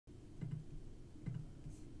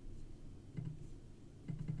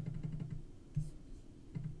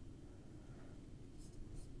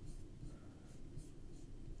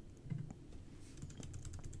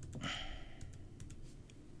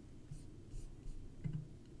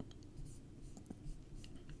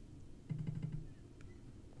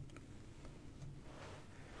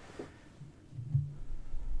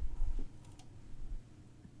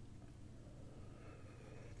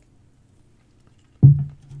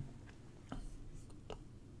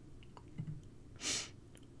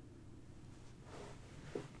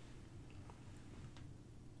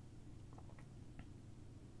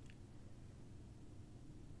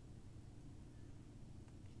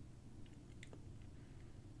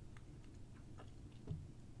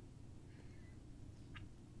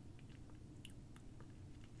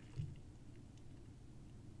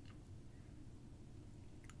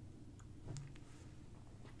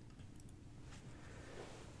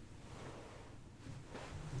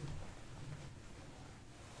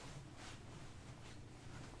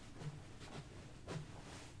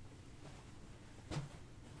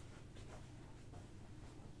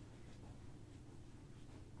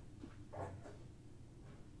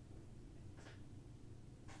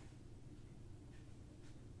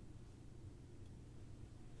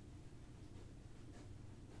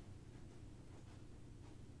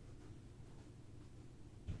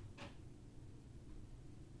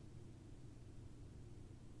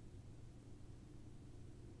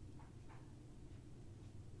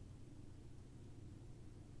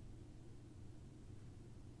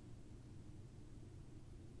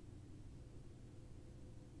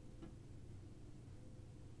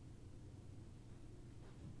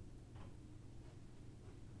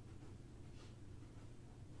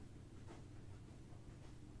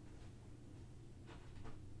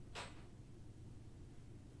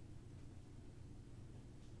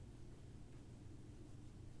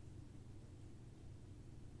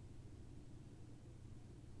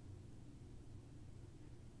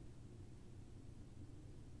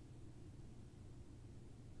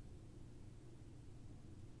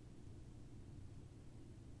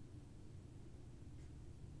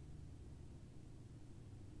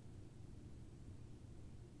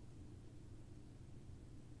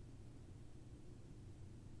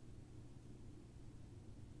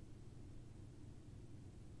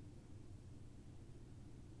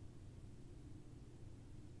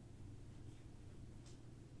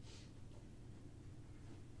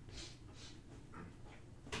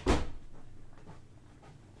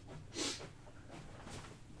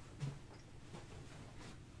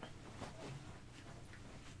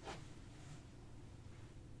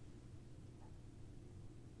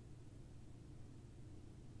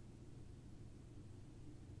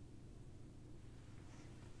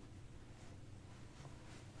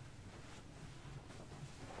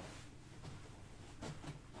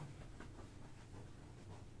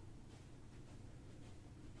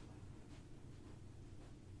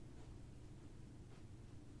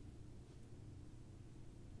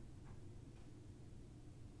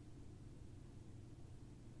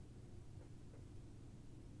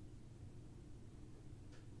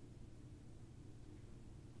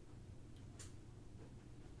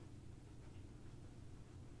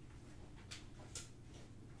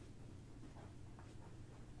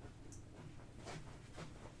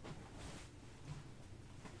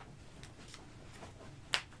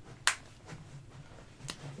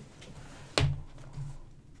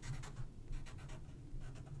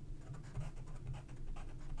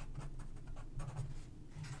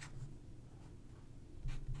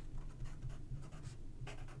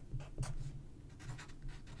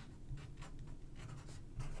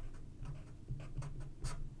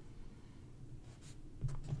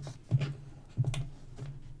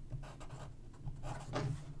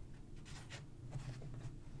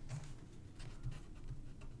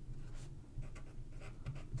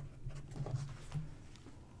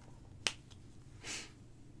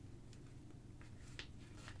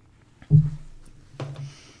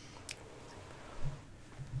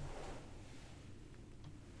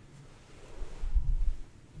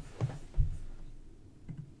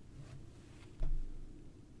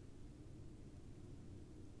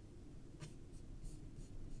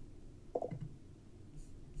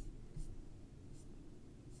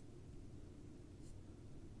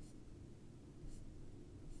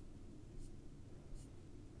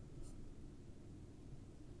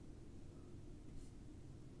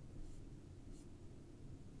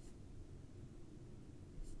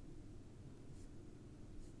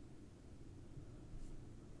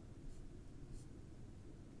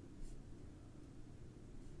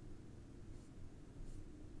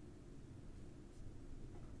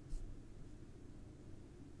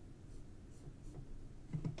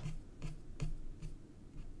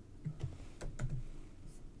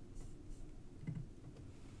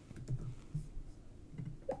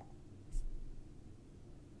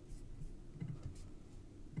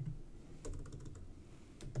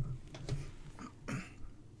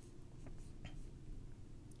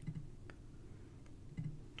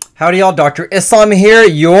Howdy y'all, Dr. Islam here,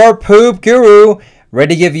 your poop guru,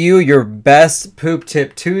 ready to give you your best poop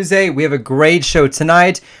tip Tuesday. We have a great show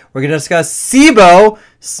tonight. We're going to discuss SIBO,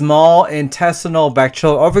 small intestinal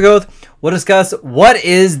bacterial overgrowth. We'll discuss what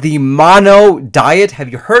is the mono diet.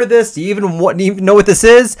 Have you heard of this? Do you even know what this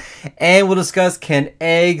is? And we'll discuss, can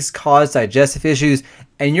eggs cause digestive issues?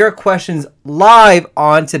 And your questions live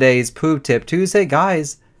on today's Poop Tip Tuesday.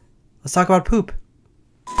 Guys, let's talk about poop.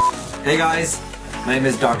 Hey guys. My name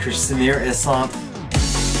is Dr. Samir Islam.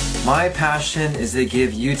 My passion is to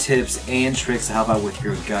give you tips and tricks to help out with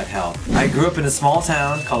your gut health. I grew up in a small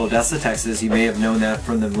town called Odessa, Texas. You may have known that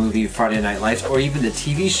from the movie Friday Night Lights or even the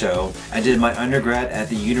TV show. I did my undergrad at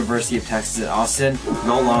the University of Texas at Austin,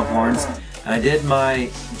 go Longhorns, and I did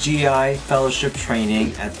my GI fellowship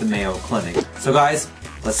training at the Mayo Clinic. So guys,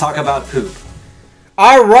 let's talk about poop.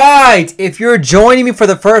 All right, if you're joining me for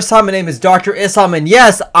the first time, my name is Dr. Islam, and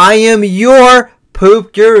yes, I am your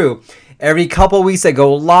poop guru. Every couple weeks I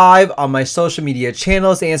go live on my social media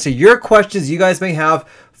channels to answer your questions you guys may have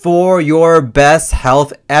for your best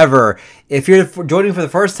health ever. If you're joining for the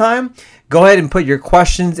first time, go ahead and put your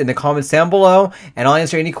questions in the comments down below and I'll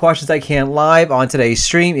answer any questions I can live on today's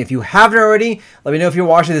stream. If you haven't already, let me know if you're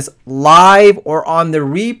watching this live or on the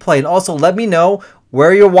replay, and also let me know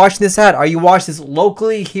where you're watching this at. Are you watching this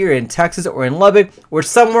locally here in Texas or in Lubbock or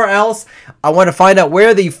somewhere else? I want to find out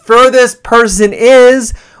where the furthest person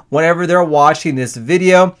is whenever they're watching this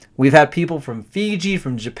video. We've had people from Fiji,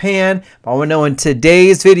 from Japan, but I want to know in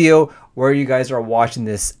today's video where you guys are watching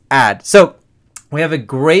this at. So we have a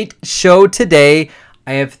great show today.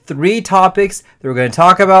 I have 3 topics that we're going to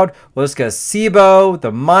talk about. We'll discuss SIBO,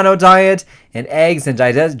 the mono diet, and eggs and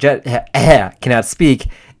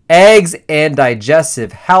eggs and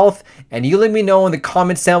digestive health. And you let me know in the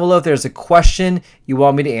comments down below if there's a question you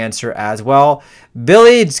want me to answer as well.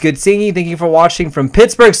 Billy, it's good seeing you. Thank you for watching from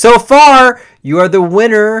Pittsburgh. So far, you are the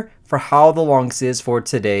winner for how the longest is for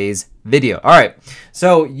today's video. All right,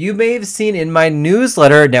 so you may have seen in my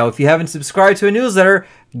newsletter. Now, if you haven't subscribed to a newsletter,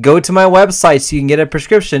 go to my website so you can get a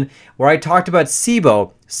prescription where I talked about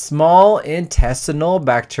SIBO, small intestinal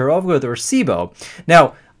bacterial overgrowth, or SIBO.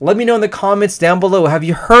 Now, let me know in the comments down below. Have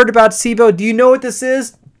you heard about SIBO? Do you know what this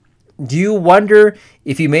is? Do you wonder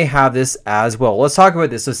if you may have this as well? Let's talk about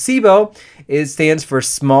this. So SIBO stands for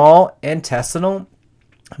small intestinal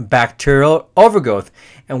bacterial overgrowth.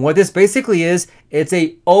 And what this basically is, it's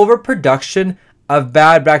a overproduction of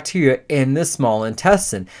bad bacteria in the small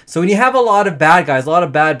intestine. So when you have a lot of bad guys, a lot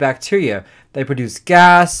of bad bacteria, they produce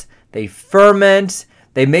gas, they ferment,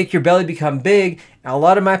 they make your belly become big. And a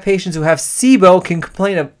lot of my patients who have SIBO can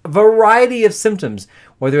complain of a variety of symptoms,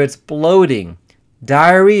 whether it's bloating,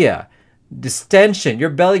 diarrhea, distension, your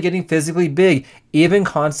belly getting physically big, even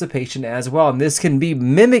constipation as well. And this can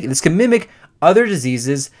mimic other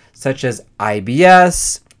diseases such as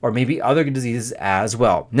IBS or maybe other diseases as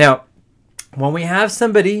well. Now, when we have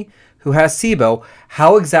somebody who has SIBO,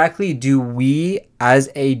 how exactly do we as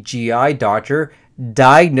a GI doctor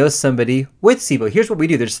diagnose somebody with SIBO? Here's what we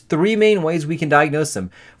do. There's 3 main ways we can diagnose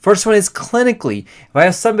them. First one is clinically. If I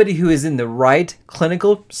have somebody who is in the right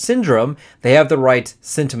clinical syndrome, they have the right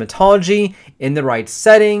symptomatology, in the right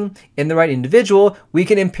setting, in the right individual, we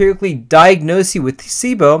can empirically diagnose you with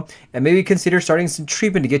SIBO and maybe consider starting some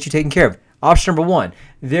treatment to get you taken care of. Option number 1,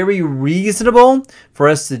 very reasonable for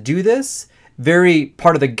us to do this, very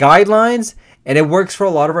part of the guidelines, and it works for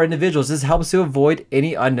a lot of our individuals. This helps to avoid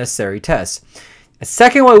any unnecessary tests. A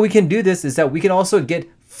second way we can do this is that we can also get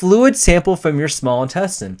fluid sample from your small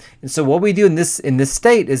intestine. And so what we do in this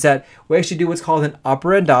state is that we actually do what's called an upper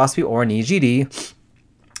endoscopy or an EGD.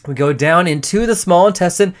 We go down into the small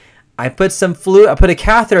intestine. I put some fluid, I put a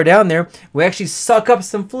catheter down there. We actually suck up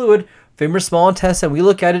some fluid from your small intestine. We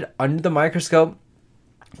look at it under the microscope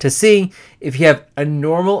to see if you have a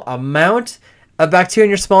normal amount of bacteria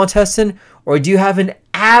in your small intestine, or do you have an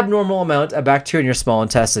abnormal amount of bacteria in your small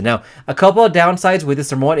intestine. Now, a couple of downsides with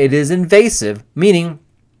this. Number 1, it is invasive, meaning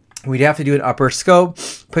we'd have to do an upper scope,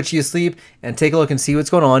 put you to sleep, and take a look and see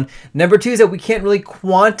what's going on. Number 2 is that we can't really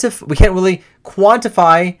quantify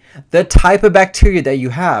the type of bacteria that you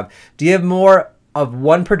have. Do you have more of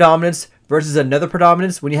one predominance versus another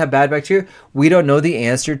predominance when you have bad bacteria? We don't know the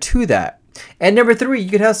answer to that. And number 3,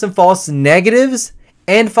 you could have some false negatives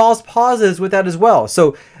and false positives with that as well.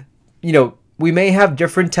 So, you know, we may have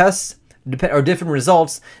different tests or different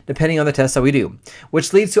results depending on the test that we do,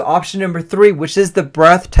 which leads to option number 3, which is the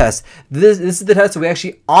breath test. This is the test that we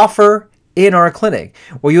actually offer in our clinic,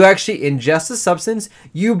 where you actually ingest a substance,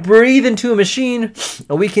 you breathe into a machine,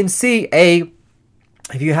 and we can see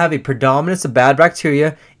if you have a predominance of bad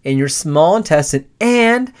bacteria in your small intestine,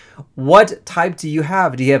 and what type do you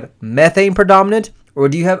have? Do you have methane predominant, or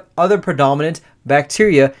do you have other predominant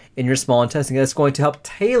bacteria in your small intestine? That's going to help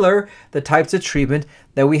tailor the types of treatment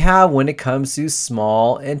that we have when it comes to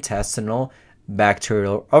small intestinal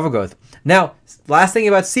bacterial overgrowth. Now, last thing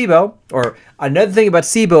about SIBO, or another thing about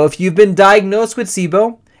SIBO, if you've been diagnosed with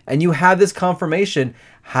SIBO and you have this confirmation,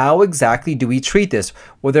 how exactly do we treat this?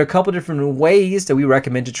 Well, there are a couple different ways that we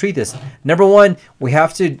recommend to treat this. Number one, we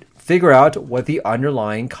have to figure out what the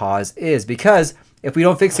underlying cause is, because if we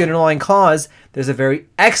don't fix the underlying cause, there's a very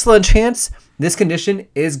excellent chance this condition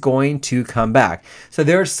is going to come back. So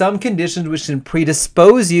there are some conditions which can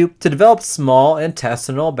predispose you to develop small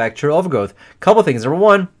intestinal bacterial overgrowth. Couple things. Number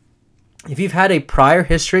one, if you've had a prior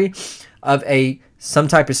history of some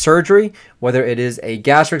type of surgery, whether it is a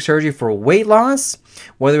gastric surgery for weight loss,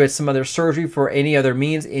 whether it's some other surgery for any other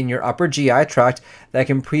means in your upper GI tract, that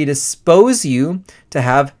can predispose you to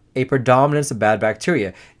have a predominance of bad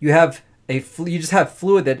bacteria. You just have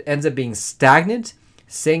fluid that ends up being stagnant,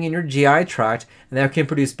 staying in your GI tract, and that can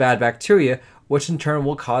produce bad bacteria, which in turn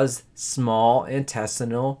will cause small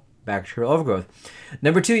intestinal bacterial overgrowth.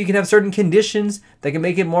 Number two, you can have certain conditions that can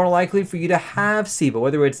make it more likely for you to have SIBO,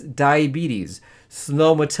 whether it's diabetes,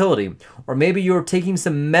 slow motility, or maybe you're taking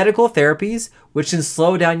some medical therapies which can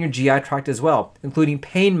slow down your GI tract as well, including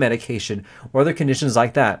pain medication or other conditions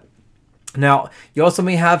like that. Now, you also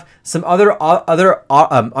may have some other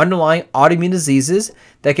underlying autoimmune diseases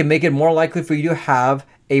that can make it more likely for you to have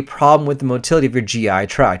a problem with the motility of your GI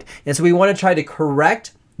tract. And so we want to try to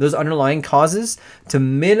correct those underlying causes to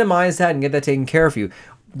minimize that and get that taken care of you.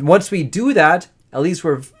 Once we do that, at least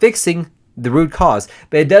we're fixing the root cause,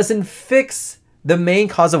 but it doesn't fix the main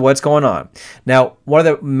cause of what's going on. Now, one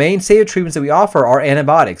of the mainstay treatments that we offer are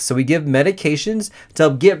antibiotics. So we give medications to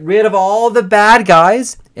help get rid of all the bad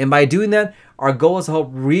guys, and by doing that, our goal is to help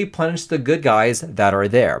replenish the good guys that are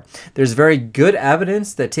there. There's very good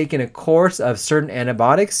evidence that taking a course of certain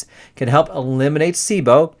antibiotics can help eliminate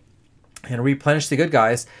SIBO and replenish the good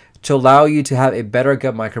guys to allow you to have a better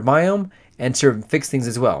gut microbiome and to fix things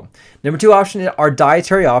as well. Number two option are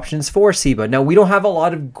dietary options for SIBO. Now, we don't have a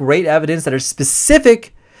lot of great evidence that are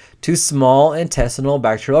specific to small intestinal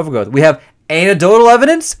bacterial overgrowth. We have anecdotal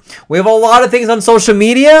evidence. We have a lot of things on social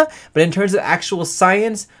media, but in terms of actual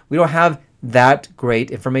science, we don't have that great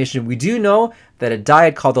information. We do know that a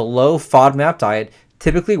diet called the low FODMAP diet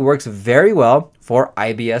typically works very well for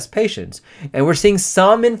IBS patients. And we're seeing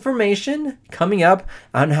some information coming up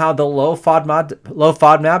on how the low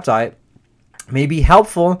FODMAP diet may be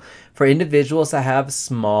helpful for individuals that have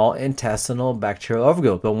small intestinal bacterial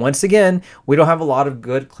overgrowth. But once again, we don't have a lot of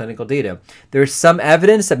good clinical data. There's some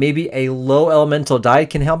evidence that maybe a low elemental diet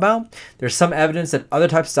can help out. There's some evidence that other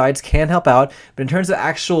types of diets can help out. But in terms of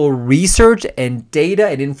actual research and data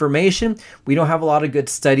and information, we don't have a lot of good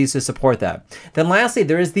studies to support that. Then lastly,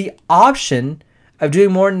 there is the option of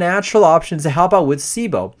doing more natural options to help out with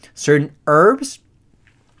SIBO. Certain herbs,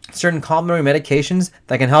 certain complementary medications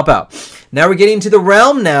that can help out. Now we're getting to the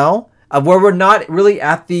realm now of where we're not really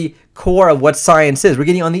at the core of what science is. We're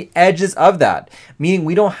getting on the edges of that, meaning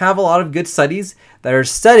we don't have a lot of good studies that are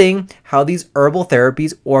studying how these herbal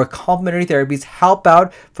therapies or complementary therapies help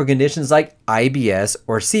out for conditions like IBS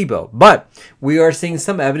or SIBO. But we are seeing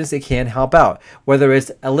some evidence they can help out, whether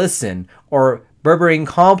it's allicin or berberine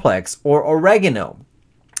complex or oregano.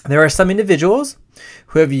 There are some individuals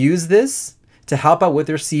who have used this to help out with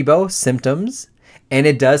their SIBO symptoms, and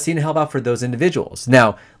it does seem to help out for those individuals.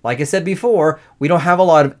 Now, like I said before, we don't have a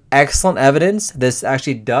lot of excellent evidence. This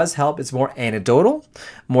actually does help. It's more anecdotal,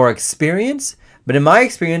 more experience. But in my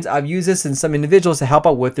experience, I've used this in some individuals to help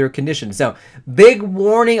out with their conditions. Now, big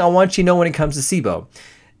warning I want you to know when it comes to SIBO.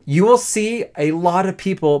 You will see a lot of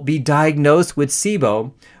people be diagnosed with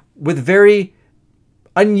SIBO with very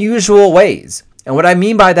unusual ways. And what I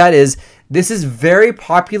mean by that is this is very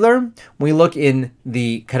popular when we look in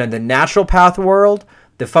the kind of the natural path world,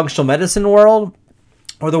 the functional medicine world,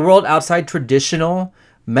 or the world outside traditional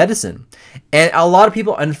medicine. And a lot of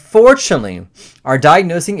people, unfortunately, are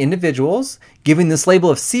diagnosing individuals, giving this label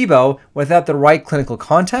of SIBO without the right clinical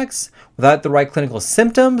context, without the right clinical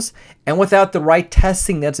symptoms, and without the right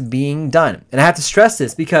testing that's being done. And I have to stress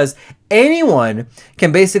this because anyone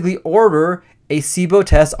can basically order a SIBO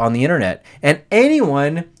test on the internet, and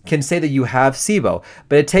anyone can say that you have SIBO,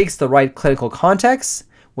 but it takes the right clinical context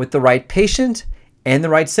with the right patient and the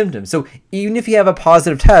right symptoms. So even if you have a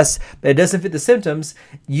positive test, but it doesn't fit the symptoms,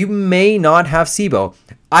 you may not have SIBO.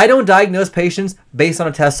 I don't diagnose patients based on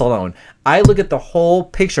a test alone. I look at the whole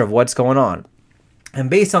picture of what's going on. And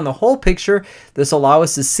based on the whole picture, this will allow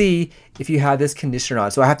us to see if you have this condition or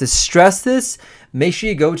not. So I have to stress this. Make sure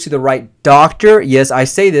you go to the right doctor. Yes, I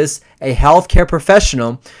say this, a healthcare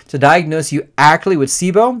professional, to diagnose you accurately with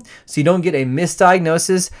SIBO, so you don't get a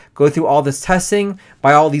misdiagnosis, go through all this testing,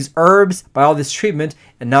 buy all these herbs, buy all this treatment,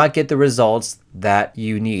 and not get the results that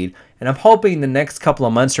you need. And I'm hoping in the next couple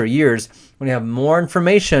of months or years, when we have more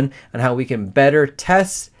information on how we can better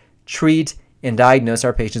test, treat, and diagnose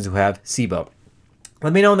our patients who have SIBO.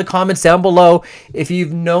 Let me know in the comments down below if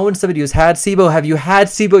you've known somebody who's had SIBO. Have you had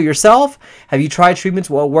SIBO yourself? Have you tried treatments?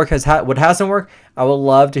 What what hasn't worked? I would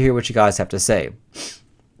love to hear what you guys have to say.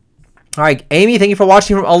 All right, Amy, thank you for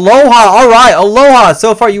watching from Aloha. All right, Aloha.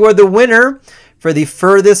 So far, you are the winner for the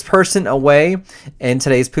furthest person away in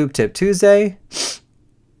today's Poop Tip Tuesday.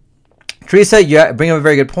 Teresa, you bring up a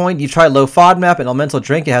very good point. You tried low FODMAP and elemental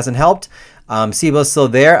drink. It hasn't helped. SIBO is still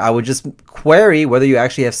there. I would just query whether you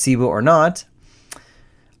actually have SIBO or not.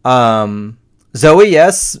 Zoe,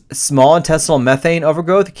 yes, small intestinal methane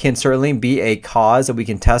overgrowth can certainly be a cause, and we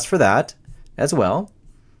can test for that as well.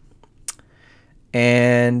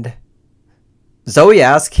 And Zoe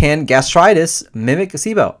asks, can gastritis mimic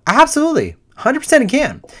SIBO? Absolutely, 100% it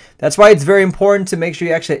can. That's why it's very important to make sure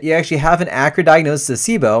you actually have an accurate diagnosis of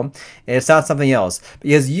SIBO, and it's not something else.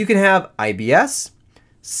 Because you can have IBS,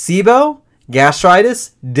 SIBO,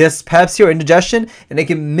 gastritis, dyspepsia, or indigestion, and they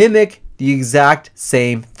can mimic the exact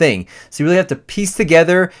same thing. So you really have to piece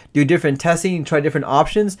together, do different testing, and try different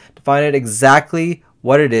options to find out exactly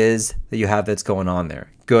what it is that you have that's going on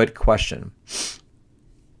there. Good question.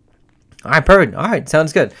 All right, perfect. All right,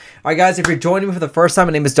 sounds good. All right, guys, if you're joining me for the first time,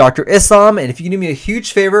 my name is Dr. Islam, and if you can do me a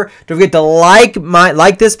huge favor, don't forget to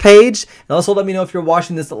like this page, and also let me know if you're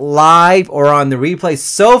watching this live or on the replay.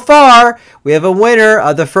 So far, we have a winner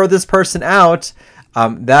of the furthest person out.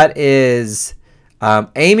 That is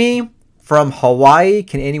Amy from Hawaii.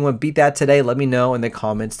 Can anyone beat that today? Let me know in the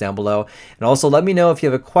comments down below. And also let me know if you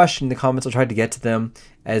have a question in the comments. I'll try to get to them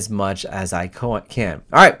as much as I can.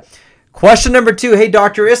 All right. Question number 2. Hey,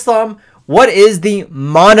 Dr. Islam, what is the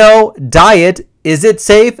mono diet? Is it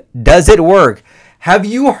safe? Does it work? Have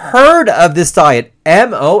you heard of this diet?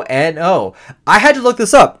 MONO. I had to look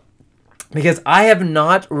this up because I have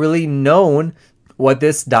not really known what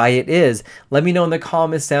this diet is. Let me know in the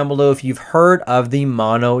comments down below if you've heard of the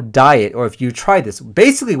mono diet or if you tried this.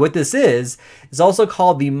 Basically, what this is also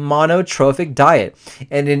called the monotrophic diet.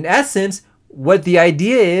 And in essence, what the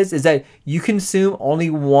idea is that you consume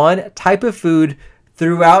only one type of food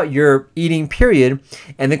throughout your eating period.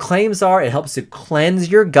 And the claims are it helps to cleanse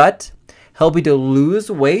your gut, help you to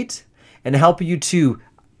lose weight, and help you to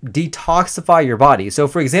detoxify your body. So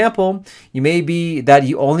for example, you may be that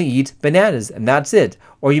you only eat bananas and that's it,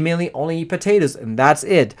 or you may only eat potatoes and that's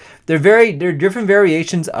it. There are different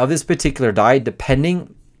variations of this particular diet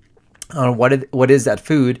depending on what is that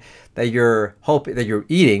food that you're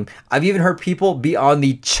eating. I've even heard people be on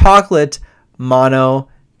the chocolate mono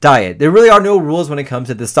diet. There really are no rules when it comes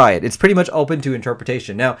to this diet. It's pretty much open to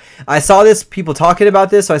interpretation. Now, I saw people talking about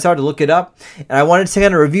this, so I started to look it up, and I wanted to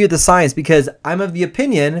kind of review the science because I'm of the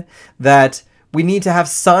opinion that we need to have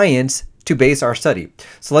science to base our study.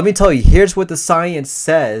 So let me tell you, here's what the science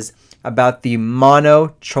says about the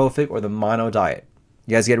monotrophic or the mono diet.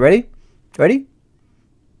 You guys get ready? Ready?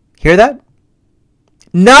 Hear that?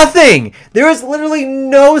 Nothing! There is literally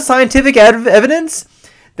no scientific evidence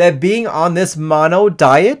that being on this mono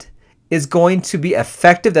diet is going to be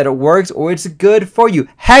effective, that it works, or it's good for you.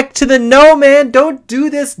 Heck to the no, man. Don't do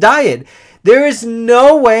this diet. There is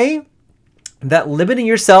no way that limiting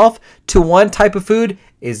yourself to one type of food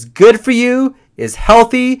is good for you, is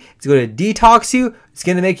healthy, it's going to detox you, it's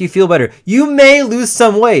going to make you feel better. You may lose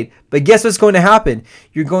some weight, but guess what's going to happen?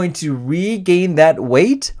 You're going to regain that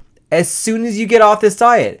weight as soon as you get off this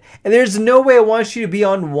diet. And there's no way I want you to be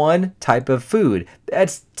on one type of food.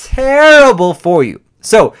 That's terrible for you.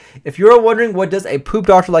 So if you're wondering what does a poop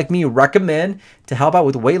doctor like me recommend to help out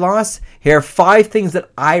with weight loss, here are 5 things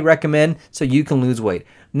that I recommend so you can lose weight.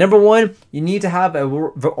 Number 1, you need to have a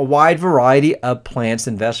wide variety of plants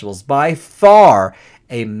and vegetables. By far,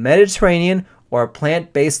 a Mediterranean or a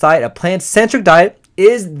plant-based diet, a plant-centric diet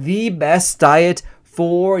is the best diet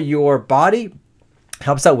for your body.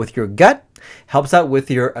 Helps out with your gut, helps out with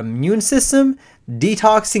your immune system,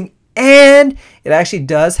 detoxing, and it actually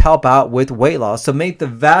does help out with weight loss. So make the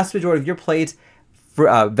vast majority of your plate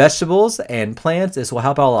for vegetables and plants. This will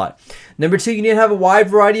help out a lot. Number 2, you need to have a wide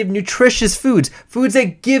variety of nutritious foods. Foods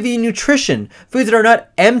that give you nutrition. Foods that are not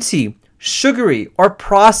empty, sugary, or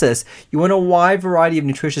processed. You want a wide variety of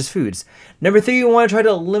nutritious foods. Number 3, you want to try to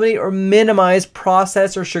eliminate or minimize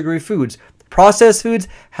processed or sugary foods. Processed foods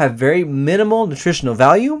have very minimal nutritional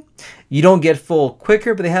value. You don't get full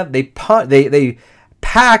quicker, but they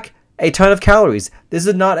pack a ton of calories. This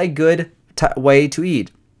is not a good way to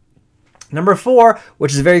eat. Number 4,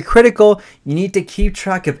 which is very critical, you need to keep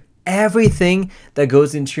track of everything that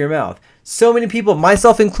goes into your mouth. So many people,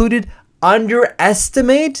 myself included,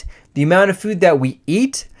 underestimate the amount of food that we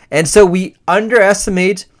eat, and so we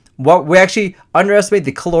underestimate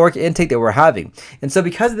the caloric intake that we're having. And so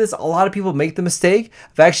because of this, a lot of people make the mistake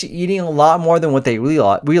of actually eating a lot more than what they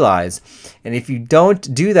realize. And if you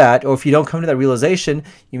don't do that, or if you don't come to that realization,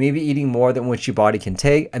 you may be eating more than what your body can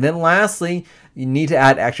take. And then lastly, you need to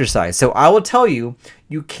add exercise. So I will tell you,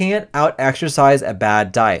 you can't out-exercise a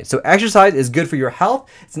bad diet. So exercise is good for your health.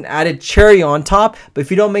 It's an added cherry on top. But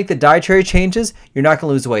if you don't make the dietary changes, you're not going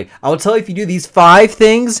to lose weight. I will tell you, if you do these 5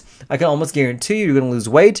 things, I can almost guarantee you're going to lose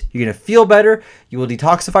weight. You're going to feel better. You will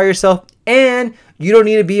detoxify yourself. And you don't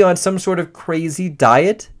need to be on some sort of crazy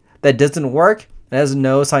diet that doesn't work and has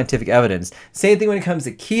no scientific evidence. Same thing when it comes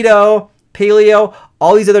to keto, paleo,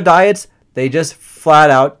 all these other diets. They just flat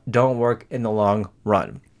out don't work in the long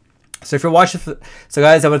run. So if you're watching,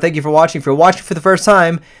 guys, I want to thank you for watching. If you're watching for the first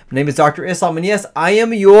time, my name is Dr. Islam, and yes, I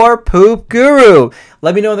am your poop guru.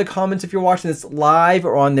 Let me know in the comments if you're watching this live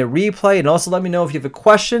or on the replay, and also let me know if you have a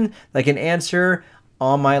question that I can answer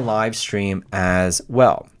on my live stream as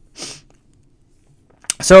well.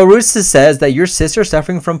 So Arusa says that your sister is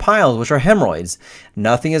suffering from piles, which are hemorrhoids.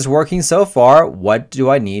 Nothing is working so far. What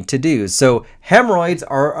do I need to do? So hemorrhoids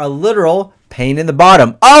are a literal pain in the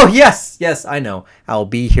bottom. Oh, yes, I know. I'll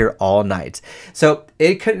be here all night. So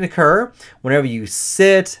it can occur whenever you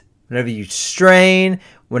sit, whenever you strain,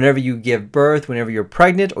 whenever you give birth, whenever you're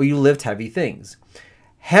pregnant, or you lift heavy things.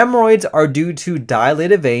 Hemorrhoids are due to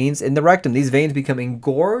dilated veins in the rectum. These veins become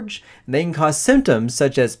engorged, and they can cause symptoms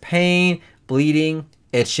such as pain, bleeding,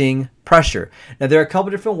 itching, pressure. Now, there are a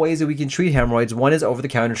couple different ways that we can treat hemorrhoids. One is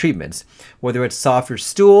over-the-counter treatments, whether it's softer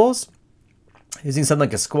stools, using something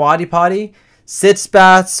like a squatty potty, sitz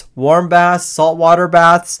baths, warm baths, saltwater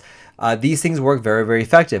baths. These things work very, very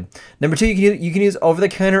effective. Number 2, you can use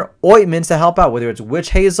over-the-counter ointments to help out, whether it's witch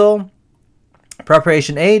hazel,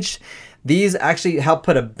 preparation H. These actually help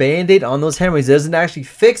put a band-aid on those hemorrhoids. It doesn't actually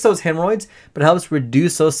fix those hemorrhoids, but it helps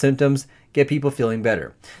reduce those symptoms, get people feeling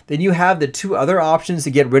better. Then you have the 2 other options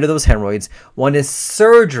to get rid of those hemorrhoids. One is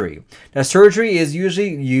surgery. Now, surgery is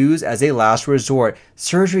usually used as a last resort.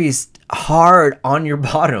 Surgery is hard on your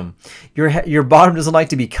bottom. Your bottom doesn't like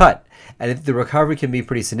to be cut. And the recovery can be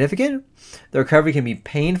pretty significant. The recovery can be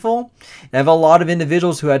painful. And I have a lot of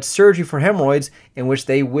individuals who had surgery for hemorrhoids in which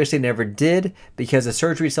they wish they never did because the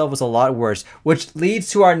surgery itself was a lot worse, which leads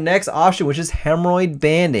to our next option, which is hemorrhoid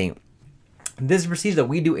banding. This is a procedure that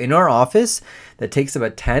we do in our office that takes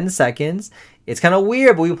about 10 seconds. It's kind of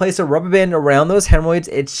weird, but we place a rubber band around those hemorrhoids.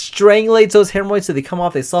 It strangulates those hemorrhoids so they come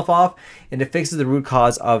off, they slough off, and it fixes the root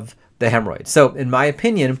cause of the hemorrhoid. So in my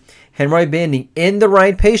opinion, hemorrhoid banding in the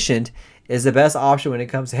right patient is the best option when it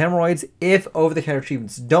comes to hemorrhoids if over-the-counter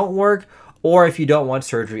treatments don't work or if you don't want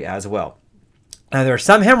surgery as well. Now, there are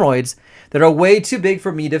some hemorrhoids that are way too big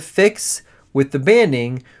for me to fix with the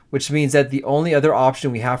banding, which means that the only other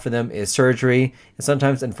option we have for them is surgery. And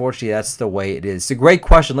sometimes, unfortunately, that's the way it is. It's a great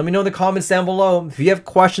question. Let me know in the comments down below if you have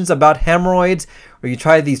questions about hemorrhoids or you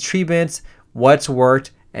tried these treatments, what's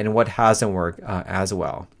worked and what hasn't worked as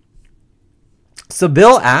well. So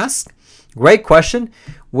Bill asks, great question,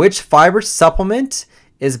 which fiber supplement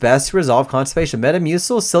is best to resolve constipation?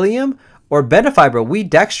 Metamucil, psyllium, or Benefiber,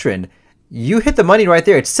 wheat dextrin? You hit the money right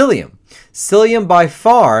there. It's psyllium. Psyllium by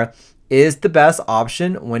far is the best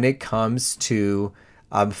option when it comes to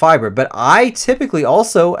fiber. But I typically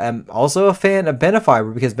also am a fan of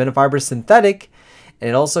Benefiber because Benefiber is synthetic and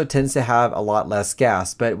it also tends to have a lot less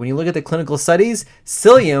gas. But when you look at the clinical studies,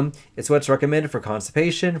 psyllium is what's recommended for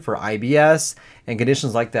constipation, for IBS, and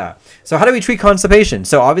conditions like that. So how do we treat constipation?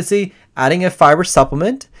 So obviously, adding a fiber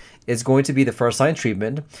supplement is going to be the first line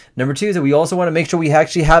treatment. Number 2 is that we also want to make sure we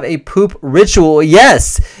actually have a poop ritual.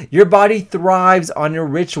 Yes, your body thrives on your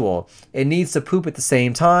ritual. It needs to poop at the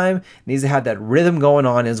same time. It needs to have that rhythm going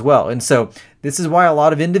on as well. And so this is why a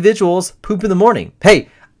lot of individuals poop in the morning. Hey,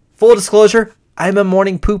 full disclosure, I'm a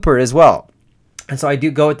morning pooper as well. And so I do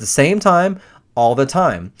go at the same time all the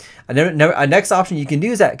time. A next option you can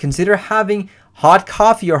do is that consider having hot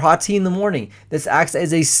coffee or hot tea in the morning. This acts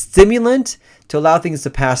as a stimulant to allow things to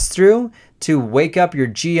pass through, to wake up your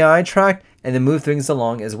GI tract, and then move things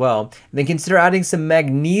along as well. And then consider adding some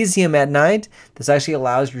magnesium at night. This actually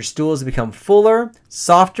allows your stools to become fuller,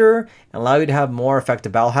 softer, and allow you to have more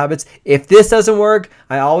effective bowel habits. If this doesn't work,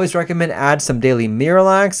 I always recommend add some daily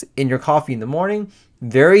Miralax in your coffee in the morning.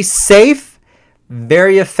 Very safe,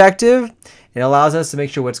 very effective. It allows us to make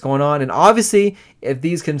sure what's going on. And obviously, if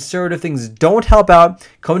these conservative things don't help out,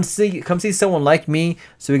 come see someone like me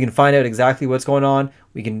so we can find out exactly what's going on.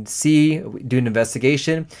 We can do an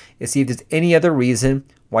investigation and see if there's any other reason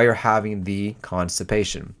why you're having the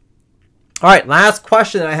constipation. All right, last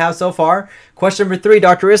question that I have so far. Question number 3,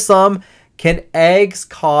 Dr. Islam. Can eggs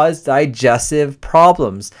cause digestive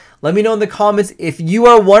problems? Let me know in the comments if you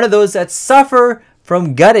are one of those that suffer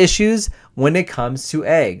from gut issues when it comes to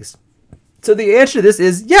eggs. So the answer to this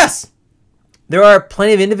is yes. There are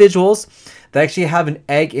plenty of individuals that actually have an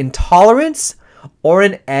egg intolerance or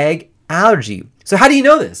an egg allergy. So how do you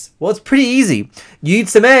know this? Well, it's pretty easy. You eat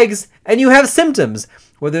some eggs and you have symptoms,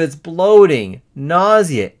 whether it's bloating,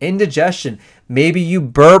 nausea, indigestion. Maybe you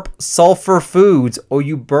burp sulfur foods, or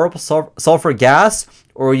you burp sulfur gas,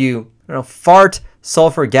 or you fart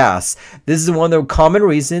sulfur gas. This is one of the common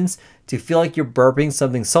reasons to feel like you're burping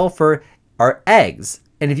something sulfur are eggs.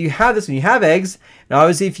 And if you have this when you have eggs, and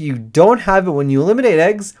obviously if you don't have it when you eliminate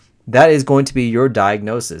eggs, that is going to be your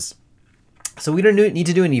diagnosis. So we don't need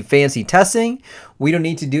to do any fancy testing. We don't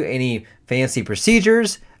need to do any fancy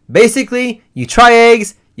procedures. Basically, you try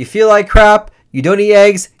eggs, you feel like crap, you don't eat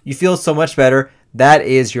eggs, you feel so much better. That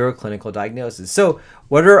is your clinical diagnosis. So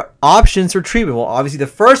what are options for treatment? Well, obviously the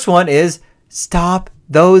first one is stop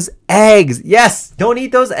those eggs. Yes, don't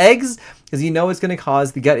eat those eggs because you know it's going to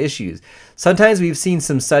cause the gut issues. Sometimes we've seen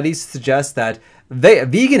some studies suggest that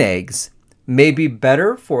vegan eggs may be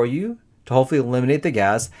better for you to hopefully eliminate the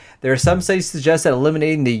gas. There are some studies suggest that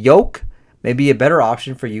eliminating the yolk may be a better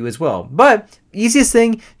option for you as well. But easiest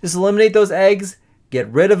thing, just eliminate those eggs, get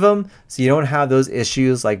rid of them so you don't have those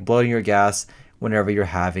issues like bloating or gas whenever you're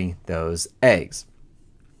having those eggs.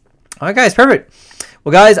 All right, guys, perfect.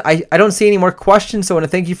 Well, guys, I don't see any more questions, so I want to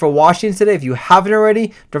thank you for watching today. If you haven't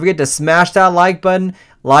already, don't forget to smash that like button,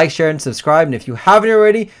 like, share, and subscribe. And if you haven't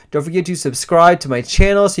already, don't forget to subscribe to my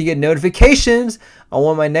channel so you get notifications on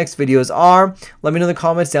what my next videos are. Let me know in the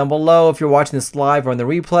comments down below if you're watching this live or on the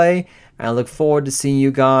replay. And I look forward to seeing you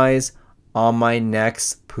guys on my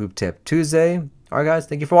next Poop Tip Tuesday. All right, guys,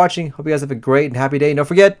 thank you for watching. Hope you guys have a great and happy day. And don't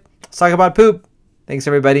forget, let's talk about poop. Thanks,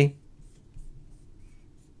 everybody.